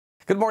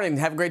Good morning.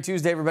 Have a great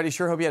Tuesday, everybody.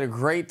 Sure hope you had a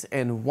great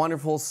and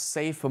wonderful,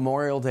 safe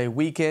Memorial Day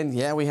weekend.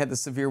 Yeah, we had the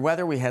severe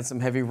weather. We had some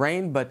heavy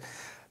rain, but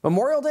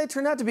Memorial Day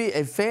turned out to be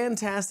a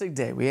fantastic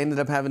day. We ended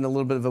up having a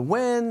little bit of a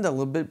wind, a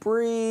little bit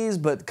breeze,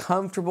 but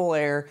comfortable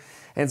air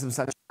and some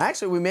sunshine.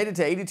 Actually, we made it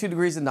to 82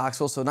 degrees in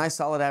Knoxville, so a nice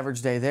solid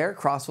average day there.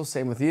 Crossville,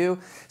 same with you.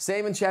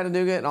 Same in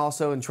Chattanooga and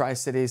also in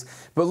Tri-Cities.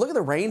 But look at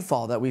the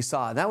rainfall that we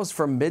saw. That was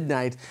from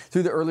midnight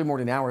through the early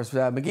morning hours.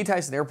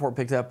 McGee-Tyson Airport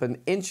picked up 1.5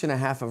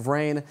 inches of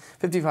rain,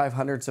 55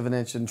 hundredths of an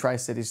inch in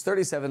Tri-Cities,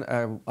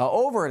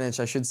 over an inch,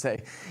 I should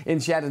say, in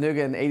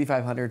Chattanooga and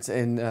 85 hundredths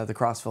in the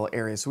Crossville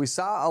area. So we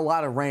saw a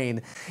lot of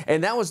rain,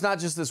 and that was not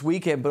just this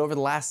weekend, but over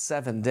the last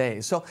 7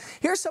 days. So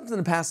here's something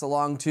to pass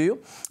along to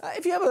you.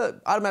 If you have an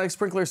automatic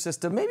sprinkler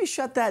system, maybe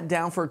shut that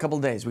down for a couple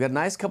of days. We got a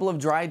nice couple of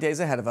dry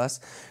days ahead of us.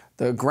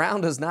 The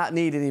ground does not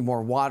need any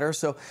more water,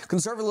 so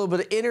conserve a little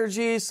bit of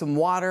energy, some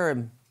water,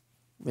 and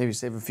maybe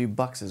save a few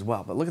bucks as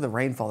well. But look at the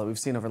rainfall that we've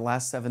seen over the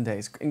last 7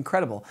 days.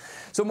 Incredible.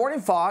 So morning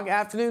fog,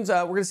 afternoons,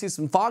 we're going to see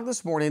some fog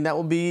this morning. That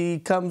will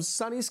become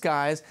sunny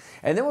skies,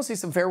 and then we'll see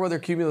some fair weather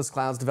cumulus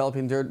clouds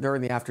developing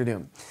during the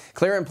afternoon.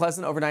 Clear and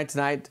pleasant overnight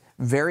tonight.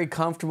 Very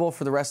comfortable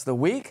for the rest of the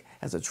week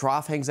as a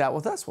trough hangs out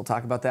with us. We'll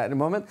talk about that in a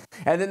moment.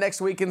 And then next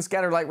weekend,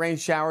 scattered light rain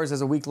showers as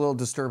a weak little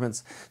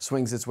disturbance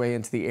swings its way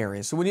into the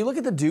area. So when you look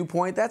at the dew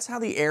point, that's how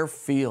the air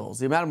feels,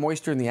 the amount of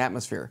moisture in the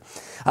atmosphere.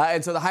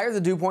 And so the higher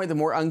the dew point, the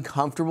more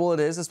uncomfortable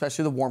it is,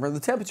 especially the warmer the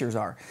temperatures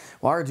are.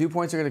 Well, our dew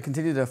points are going to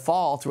continue to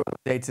fall throughout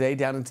the day today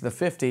down into the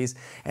 50s,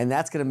 and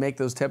that's going to make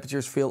those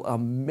temperatures feel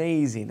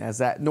amazing as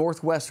that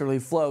northwesterly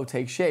flow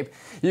takes shape.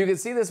 You can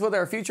see this with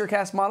our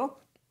Futurecast model.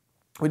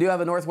 We do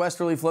have a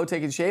northwesterly flow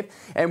taking shape,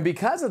 and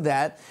because of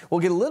that, we'll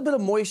get a little bit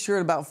of moisture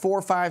at about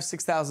 4,000, 5,000,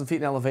 6,000 feet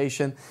in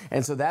elevation,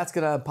 and so that's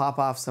going to pop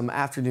off some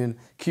afternoon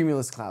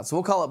cumulus clouds. So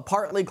we'll call it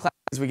partly cloudy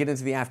as we get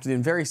into the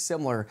afternoon, very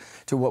similar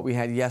to what we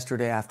had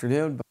yesterday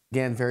afternoon. But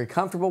again, very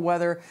comfortable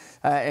weather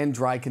and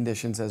dry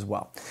conditions as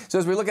well. So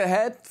as we look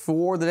ahead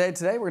for the day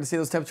today, we're going to see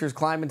those temperatures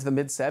climb into the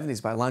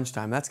mid-70s by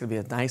lunchtime. That's going to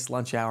be a nice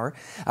lunch hour.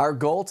 Our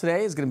goal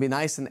today is going to be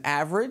nice and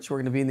average. We're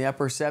going to be in the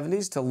upper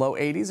 70s to low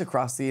 80s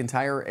across the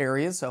entire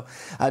area. So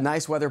a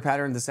nice weather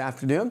pattern this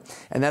afternoon,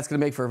 and that's going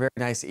to make for a very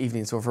nice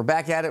evening. So if we're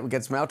back at it, we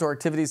get some outdoor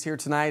activities here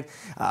tonight,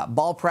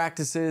 ball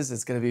practices.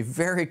 It's going to be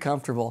very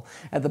comfortable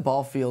at the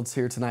ball fields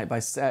here tonight.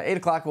 By 8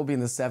 o'clock, we'll be in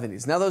the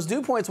 70s. Now, those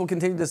dew points will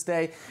continue to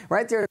stay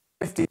right there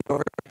 50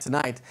 over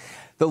tonight.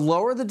 The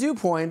lower the dew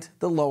point,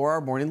 the lower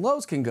our morning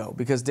lows can go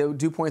because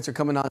dew points are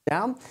coming on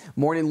down.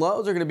 Morning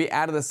lows are going to be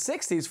out of the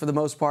 60s for the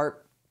most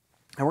part,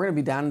 and we're going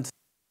to be down into.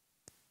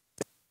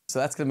 So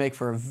that's going to make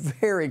for a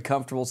very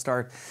comfortable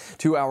start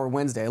to our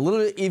Wednesday. A little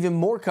bit even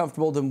more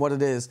comfortable than what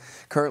it is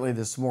currently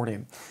this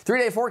morning.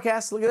 3-day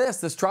forecast, look at this.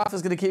 This trough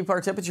is going to keep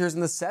our temperatures in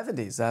the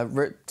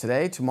 70s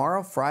today,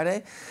 tomorrow,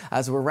 Friday,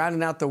 as we're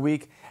rounding out the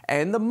week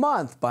and the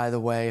month, by the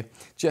way,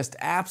 just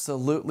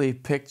absolutely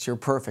picture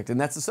perfect. And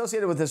that's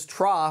associated with this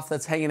trough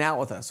that's hanging out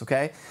with us,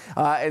 okay?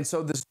 And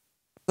so this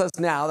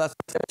now, that's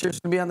the temperature's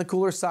going to be on the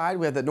cooler side.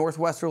 We have the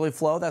northwesterly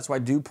flow. That's why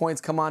dew points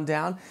come on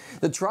down.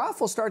 The trough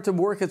will start to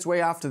work its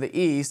way off to the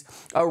east.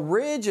 A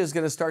ridge is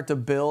going to start to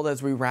build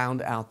as we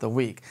round out the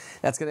week.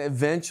 That's going to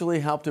eventually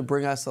help to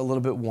bring us a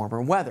little bit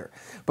warmer weather.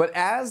 But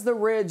as the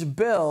ridge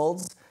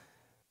builds,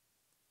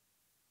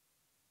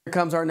 here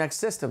comes our next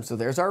system. So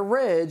there's our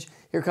ridge.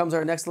 Here comes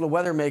our next little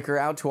weather maker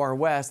out to our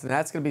west, and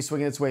that's going to be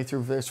swinging its way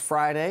through this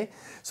Friday.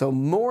 So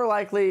more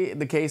likely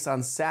the case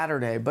on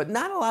Saturday, but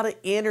not a lot of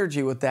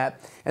energy with that.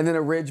 And then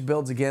a ridge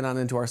builds again on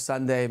into our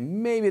Sunday,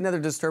 maybe another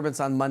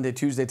disturbance on Monday,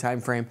 Tuesday time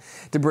frame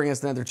to bring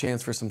us another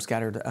chance for some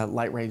scattered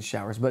light rain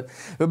showers. But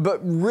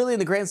really in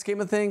the grand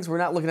scheme of things, we're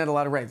not looking at a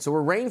lot of rain. So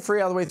we're rain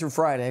free all the way through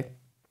Friday.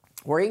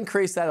 We'll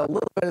increase that a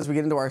little bit as we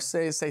get into our,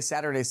 say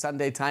Saturday,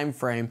 Sunday time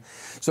frame.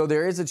 So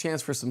there is a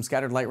chance for some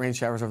scattered light rain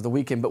showers over the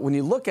weekend. But when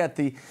you look at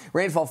the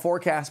rainfall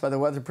forecast by the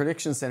Weather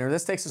Prediction Center,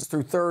 this takes us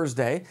through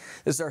Thursday.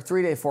 This is our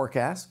 3-day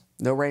forecast.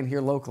 No rain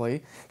here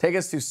locally. Take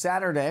us to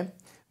Saturday.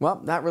 Well,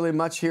 not really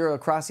much here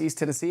across East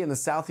Tennessee and the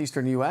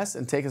southeastern U.S.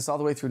 and take us all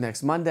the way through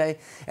next Monday.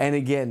 And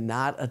again,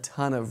 not a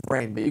ton of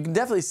rain. But you can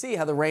definitely see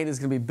how the rain is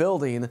going to be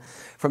building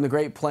from the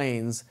Great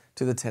Plains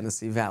to the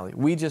Tennessee Valley.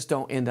 We just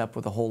don't end up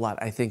with a whole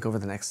lot, I think, over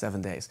the next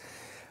 7 days.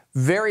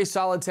 Very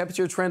solid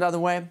temperature trend on the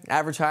way.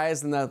 Average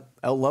highs in the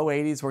low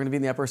 80s. We're going to be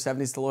in the upper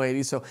 70s to low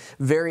 80s. So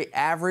very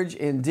average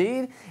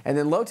indeed. And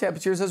then low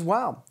temperatures as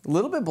well. A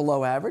little bit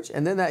below average.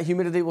 And then that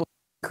humidity will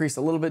increase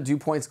a little bit. Dew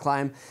points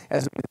climb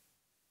as we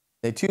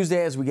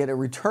Tuesday as we get a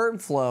return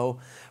flow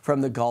from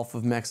the Gulf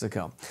of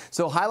Mexico.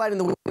 So highlighting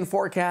the weekend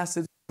forecast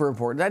is super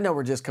important. I know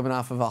we're just coming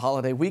off of a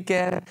holiday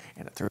weekend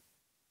and a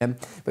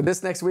Thursday, but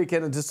this next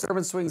weekend a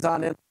disturbance swings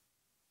on in.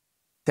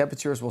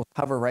 Temperatures will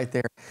hover right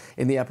there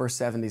in the upper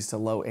 70s to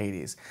low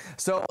 80s.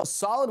 So a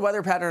solid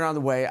weather pattern on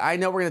the way. I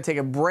know we're going to take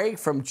a break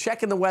from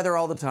checking the weather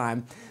all the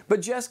time,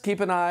 but just keep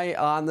an eye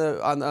on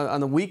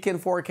the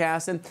weekend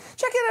forecast and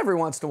check in every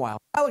once in a while.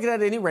 Not looking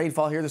at any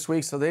rainfall here this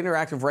week, so the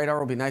interactive radar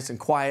will be nice and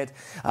quiet.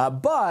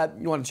 But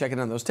you want to check in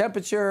on those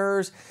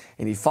temperatures,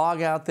 any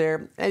fog out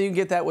there, and you can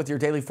get that with your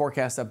daily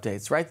forecast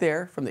updates right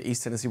there from the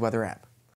East Tennessee Weather app.